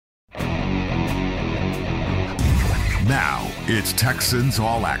Now, it's Texans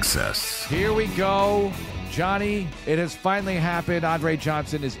All Access. Here we go. Johnny, it has finally happened. Andre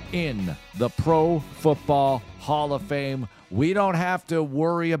Johnson is in the Pro Football Hall of Fame. We don't have to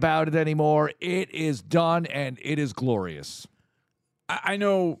worry about it anymore. It is done, and it is glorious. I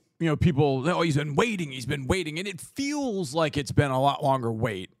know, people, he's been waiting, and it feels like it's been a lot longer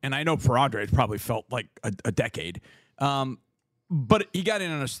wait. And I know for Andre, it probably felt like a decade. But he got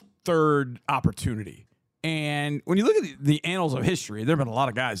in on his third opportunity. And when you look at the annals of history, there have been a lot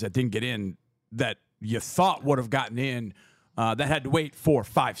of guys that didn't get in that you thought would have gotten in that had to wait 4,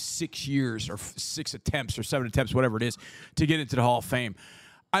 5, 6 years or 6 attempts or 7 attempts, whatever it is, to get into the Hall of Fame.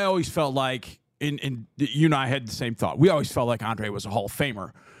 I always felt like, and you and I had the same thought, we always felt like Andre was a Hall of Famer.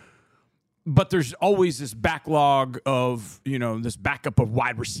 But there's always this backlog of, this backup of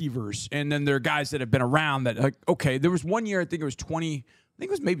wide receivers. And then there are guys that have been around that, like, okay, there was one year, I think it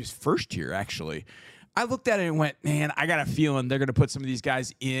was maybe his first year, actually. I looked at it and went, man, I got a feeling they're going to put some of these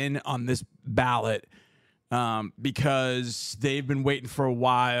guys in on this ballot because they've been waiting for a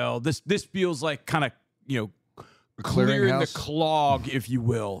while. This feels like kind of, clearing the clog, if you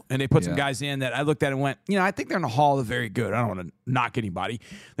will. And they put some guys in that I looked at and went, I think they're in the Hall of Very Good. I don't want to knock anybody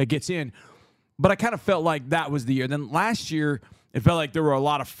that gets in. But I kind of felt like that was the year. Then last year, it felt like there were a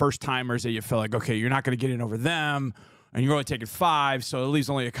lot of first-timers that you felt like, okay, you're not going to get in over them. And you're only taking 5, so it leaves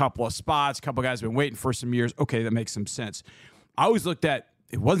only a couple of spots. A couple of guys have been waiting for some years. Okay, that makes some sense. I always looked at,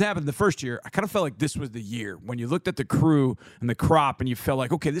 it wasn't happening the first year. I kind of felt like this was the year. When you looked at the crew and the crop and you felt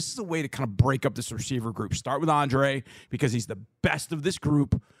like, okay, this is a way to kind of break up this receiver group. Start with Andre because he's the best of this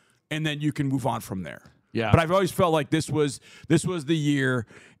group, and then you can move on from there. Yeah. But I've always felt like this was the year,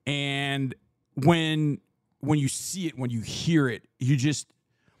 and when you see it, when you hear it, you just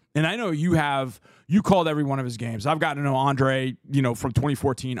 – and I know you called every one of his games. I've gotten to know Andre, from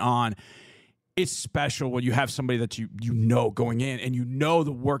 2014 on. It's special when you have somebody that you know going in and you know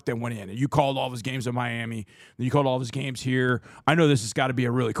the work that went in. And you called all of his games in Miami, and you called all of his games here. I know this has got to be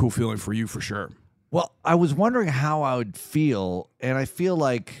a really cool feeling for you for sure. Well, I was wondering how I would feel, and I feel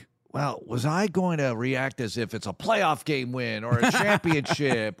like, well, was I going to react as if it's a playoff game win or a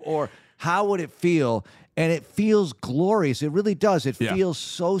championship, or how would it feel? And it feels glorious. It really does. It feels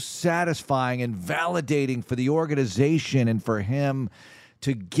so satisfying and validating for the organization and for him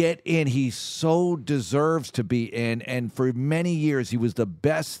to get in. He so deserves to be in. And for many years, he was the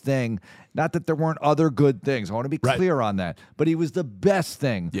best thing. Not that there weren't other good things. I want to be clear on that. But he was the best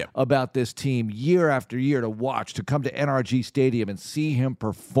thing about this team year after year to watch, to come to NRG Stadium and see him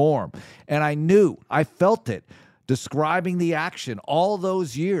perform. And I felt it. Describing the action all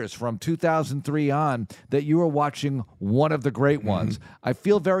those years from 2003 on, that you were watching one of the great ones. I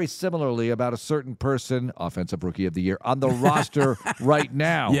feel very similarly about a certain person, Offensive Rookie of the Year, on the roster right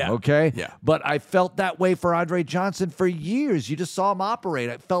now, okay? Yeah. But I felt that way for Andre Johnson for years. You just saw him operate.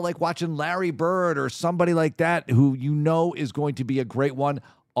 I felt like watching Larry Bird or somebody like that who is going to be a great one,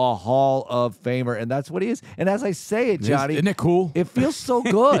 a Hall of Famer, and that's what he is. And as I say it, Johnny, isn't it cool? It feels so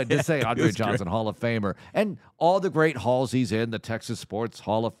good to say Andre Johnson, Hall of Famer, and all the great halls he's in, the Texas Sports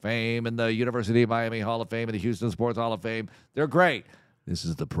Hall of Fame and the University of Miami Hall of Fame and the Houston Sports Hall of Fame. They're great. This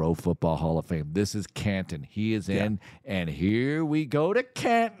is the Pro Football Hall of Fame. This is Canton. He is in, and here we go to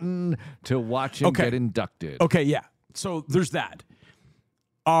Canton to watch him get inducted. Okay, yeah. So there's that.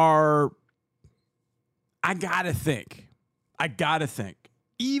 I gotta think.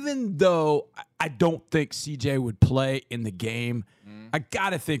 Even though I don't think CJ would play in the game, I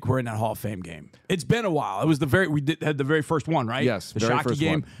gotta think we're in that Hall of Fame game. It's been a while. It was had the very first one, right? Yes, the very Shockey first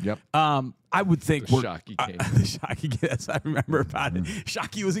game. one. Yep. I would think The Shockey game. The Shockey game. Yes, I remember about it.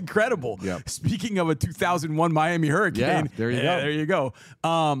 Shockey was incredible. Yep. Speaking of a 2001 Miami Hurricane, there you go. There you go.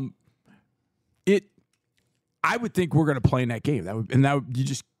 I would think we're gonna play in that game. You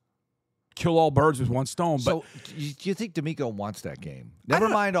just kill all birds with one stone. But So, do you think D'Amico wants that game? Never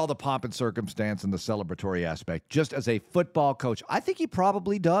mind all the pomp and circumstance and the celebratory aspect. Just as a football coach, I think he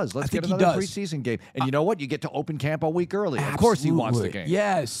probably does. Let's get another preseason game. And you know what? You get to open camp a week early. Of course he wants the game.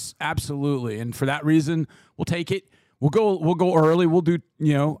 Yes, absolutely. And for that reason, we'll take it. We'll go early. We'll do,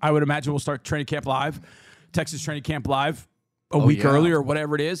 I would imagine we'll start training camp live, Texas training camp live a week early or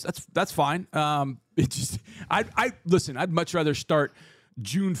whatever it is. That's fine. Listen, I'd much rather start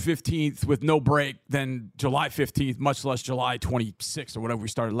June 15th with no break than July 15th, much less July 26th or whatever we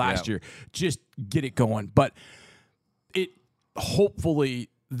started last year. Just get it going. But hopefully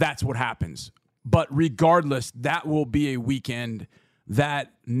that's what happens. But regardless, that will be a weekend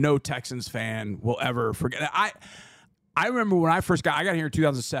that no Texans fan will ever forget. I remember when I got here in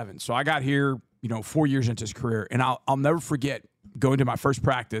 2007. So I got here, 4 years into his career, and I'll never forget going to my first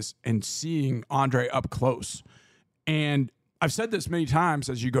practice and seeing Andre up close. And I've said this many times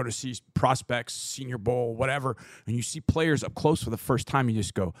as you go to see prospects, Senior Bowl, whatever, and you see players up close for the first time, you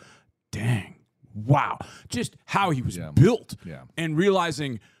just go, dang, wow. Just how he was built. Yeah. And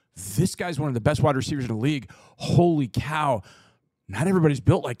realizing this guy's one of the best wide receivers in the league. Holy cow. Not everybody's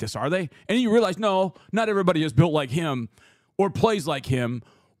built like this, are they? And you realize, no, not everybody is built like him or plays like him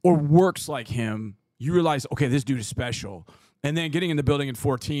or works like him. You realize, okay, this dude is special. And then getting in the building in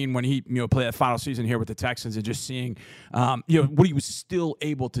 2014 when he played that final season here with the Texans and just seeing what he was still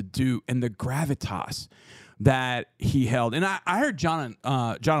able to do and the gravitas that he held. And I heard John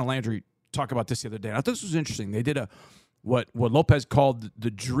and Landry talk about this the other day. I thought this was interesting. They did what Lopez called the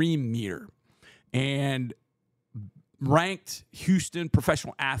dream meter and ranked Houston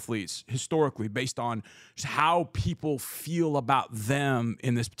professional athletes historically based on just how people feel about them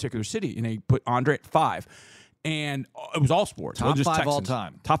in this particular city. And they put Andre at 5. And it was all sports. Top just 5 Texans. all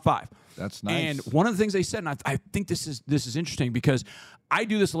time. Top 5. That's nice. And one of the things they said, and I think this is interesting because I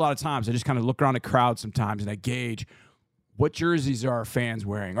do this a lot of times. I just kind of look around the crowd sometimes and I gauge what jerseys are our fans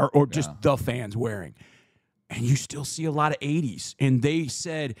wearing or just the fans wearing. And you still see a lot of 80s. And they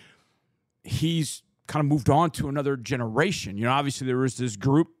said he's kind of moved on to another generation. Obviously there was this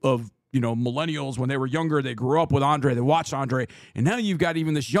group of millennials when they were younger, they grew up with Andre, they watched Andre, and now you've got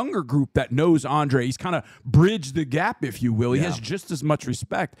even this younger group that knows Andre. He's kind of bridged the gap, if you will. He has just as much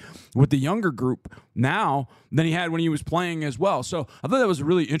respect with the younger group now than he had when he was playing as well. So I thought that was a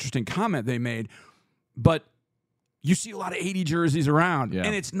really interesting comment they made. But you see a lot of 80 jerseys around,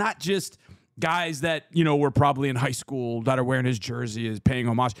 and it's not just guys that, were probably in high school that are wearing his jersey, is paying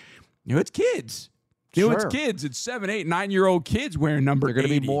homage. It's kids. It's kids. It's 7, 8, 9-year-old kids wearing number 80. They're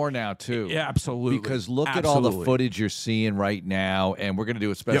going to be more now, too. Yeah, absolutely. Because look at all the footage you're seeing right now, and we're going to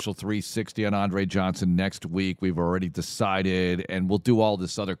do a special 360 on Andre Johnson next week. We've already decided, and we'll do all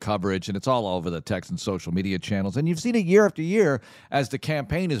this other coverage, and it's all over the Texans social media channels. And you've seen it year after year as the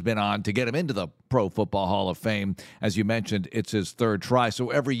campaign has been on to get him into the Pro Football Hall of Fame. As you mentioned, it's his 3rd try.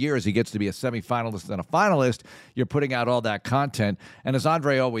 So every year as he gets to be a semifinalist and a finalist, you're putting out all that content. And as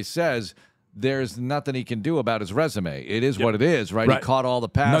Andre always says, there's nothing he can do about his resume. It is what it is, right? He caught all the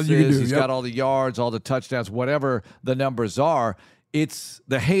passes. He's got all the yards, all the touchdowns, whatever the numbers are. It's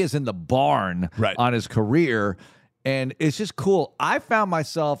the hay is in the barn on his career, and it's just cool. I found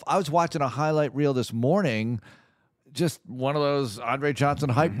myself, I was watching a highlight reel this morning, just one of those Andre Johnson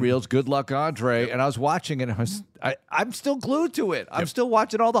hype reels, good luck Andre, and I was watching it, and I'm still glued to it. I'm still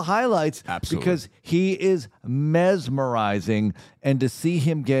watching all the highlights because he is mesmerizing, and to see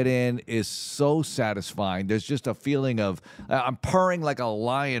him get in is so satisfying. There's just a feeling of, I'm purring like a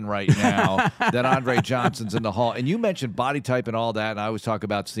lion right now that Andre Johnson's in the Hall. And you mentioned body type and all that, and I always talk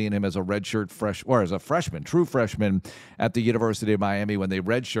about seeing him as a as a freshman, true freshman at the University of Miami when they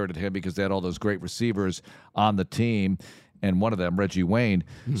redshirted him because they had all those great receivers on the team. And one of them, Reggie Wayne.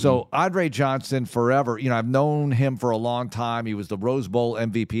 So Andre Johnson, forever. I've known him for a long time. He was the Rose Bowl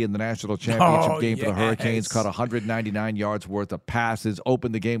MVP in the national championship game for the Hurricanes. Caught 199 yards worth of passes.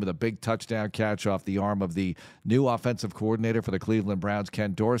 Opened the game with a big touchdown catch off the arm of the new offensive coordinator for the Cleveland Browns,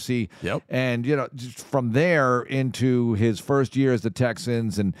 Ken Dorsey. And, just from there into his first year as the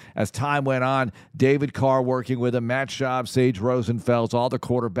Texans, and as time went on, David Carr working with him, Matt Schaub, Sage Rosenfels, all the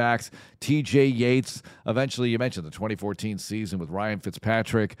quarterbacks, T.J. Yates. Eventually, you mentioned the 2014 season with Ryan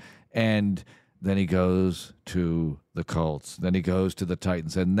Fitzpatrick, and then he goes to the Colts, then he goes to the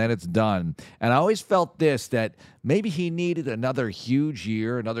Titans, and then it's done. And I always felt that maybe he needed another huge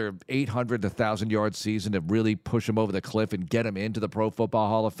year, another 800 to 1,000-yard season to really push him over the cliff and get him into the Pro Football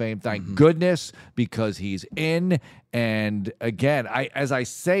Hall of Fame. Thank goodness, because he's in. And again, as I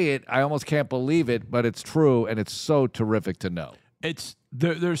say it, I almost can't believe it, but it's true, and it's so terrific to know.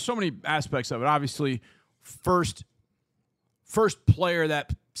 There's so many aspects of it. Obviously, first player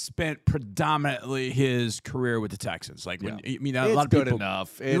that spent predominantly his career with the Texans. Like when a lot of good people,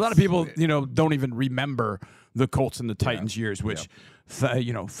 enough. A lot of people, don't even remember the Colts and the Titans years, which,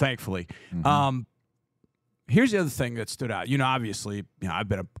 thankfully. Here's the other thing that stood out. Obviously, I've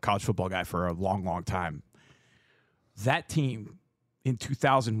been a college football guy for a long, long time. That team in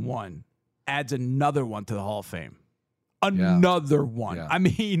 2001 adds another one to the Hall of Fame. Another one. Yeah. I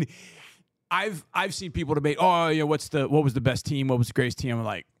mean, I've seen people debate, what was the best team? What was the greatest team? I'm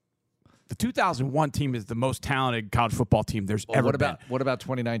like, the 2001 team is the most talented college football team there's ever been. What about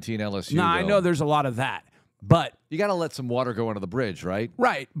 2019 LSU? No, I know there's a lot of that. But you got to let some water go under the bridge, right?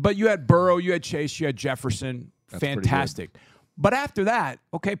 Right. But you had Burrow, you had Chase, you had Jefferson. That's fantastic. But after that,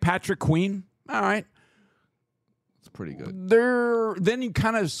 okay, Patrick Queen, all right. pretty good. Then you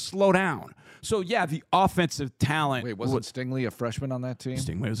kind of slow down. So, yeah, the offensive talent. Wait, wasn't Stingley a freshman on that team?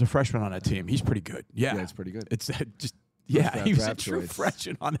 Stingley was a freshman on that team. He's pretty good. Yeah. Yeah, it's pretty good. It's just, yeah, he was a draft true choice.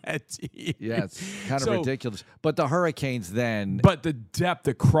 freshman on that team. Yeah, it's kind of ridiculous. But the Hurricanes then. But the depth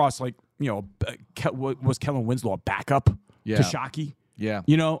across, like, was Kellen Winslow a backup Yeah. to Shockey? Yeah.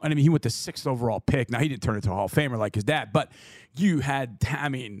 And I mean, he went the 6th overall pick. Now, he didn't turn into a Hall of Famer like his dad, but you had,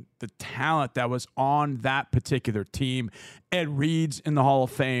 the talent that was on that particular team. Ed Reed's in the Hall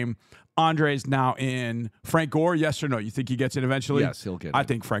of Fame. Andre's now in. Frank Gore, yes or no? You think he gets in eventually? Yes, he'll get in. I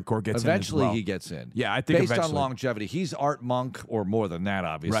think Frank Gore gets Eventually, in as well. he gets in. Yeah, I think based eventually. on longevity, he's Art Monk or more than that,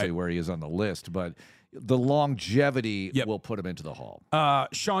 obviously, Right. where he is on the list. But the longevity Yep. will put him into the Hall.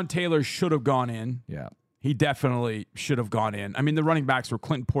 Sean Taylor should have gone in. Yeah. He definitely should have gone in. I mean, the running backs were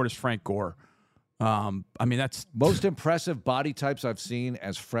Clinton Portis, Frank Gore. I mean, that's Most impressive body types I've seen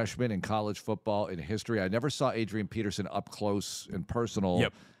as freshmen in college football in history. I never saw Adrian Peterson up close and personal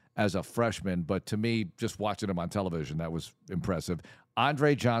Yep. as a freshman, but to me, just watching him on television, that was impressive.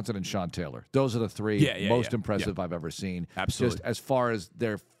 Andre Johnson and Sean Taylor. Those are the three most impressive I've ever seen. Absolutely. Just as far as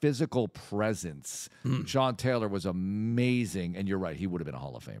their physical presence, Sean Taylor was amazing, and you're right, he would have been a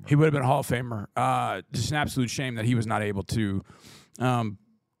Hall of Famer. He would have been a Hall of Famer. Just an absolute shame that he was not able to,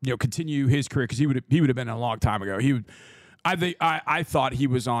 continue his career because he would have been a long time ago. I thought he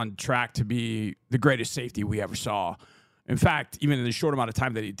was on track to be the greatest safety we ever saw. In fact, even in the short amount of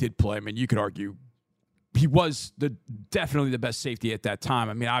time that he did play, I mean, you could argue he was definitely the best safety at that time.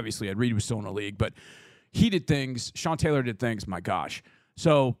 I mean, obviously, Ed Reed was still in the league, but he did things. Sean Taylor did things. My gosh,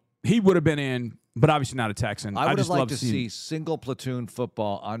 so he would have been in, but obviously not a Texan. I would just have love liked to see single platoon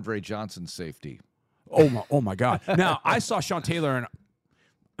football Andre Johnson safety. Oh my God! Now I saw Sean Taylor, and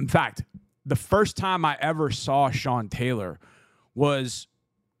in fact, the first time I ever saw Sean Taylor was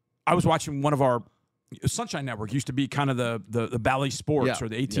I was watching one of our Sunshine Network used to be kind of the Bally Sports or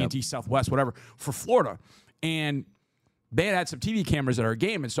the AT&T Southwest, whatever, for Florida. And they had some TV cameras at our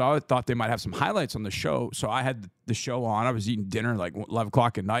game, and so I thought they might have some highlights on the show. So I had the show on. I was eating dinner like 11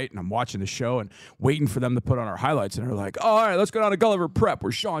 o'clock at night, and I'm watching the show and waiting for them to put on our highlights. And they're like, oh, all right, let's go down to Gulliver Prep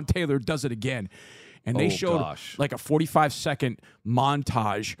where Sean Taylor does it again. And they showed like a 45-second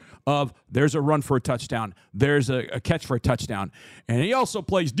montage of there's a run for a touchdown, there's a catch for a touchdown, and he also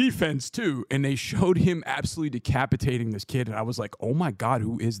plays defense too. And they showed him absolutely decapitating this kid, and I was like, oh my God,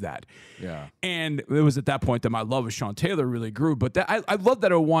 who is that? Yeah. And it was at that point that my love of Sean Taylor really grew. But I love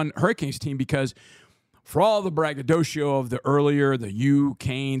that 01 Hurricanes team because for all the braggadocio of the earlier, the U,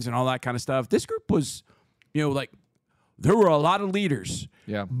 Canes, and all that kind of stuff, this group was, like, there were a lot of leaders.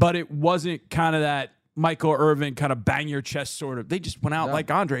 Yeah. But it wasn't kind of that Michael Irvin kind of bang your chest sort of. They just went out like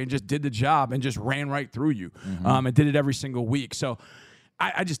Andre and just did the job and just ran right through you and did it every single week. So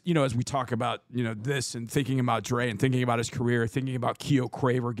I just, as we talk about, this and thinking about Dre and thinking about his career, thinking about Keo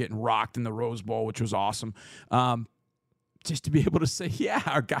Craver getting rocked in the Rose Bowl, which was awesome. Just to be able to say, yeah,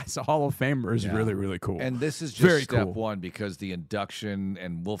 our guy's a Hall of Famer is really, really cool. And this is just Very step cool. one because the induction,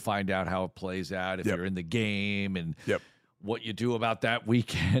 and we'll find out how it plays out if you're in the game and what you do about that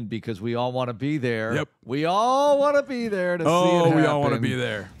weekend because we all want to be there. Yep. We all want to be there to see it happen. We all want to be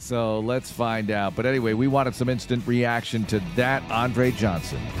there. So let's find out. But anyway, we wanted some instant reaction to that Andre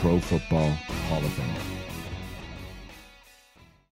Johnson, Pro Football Hall of Fame.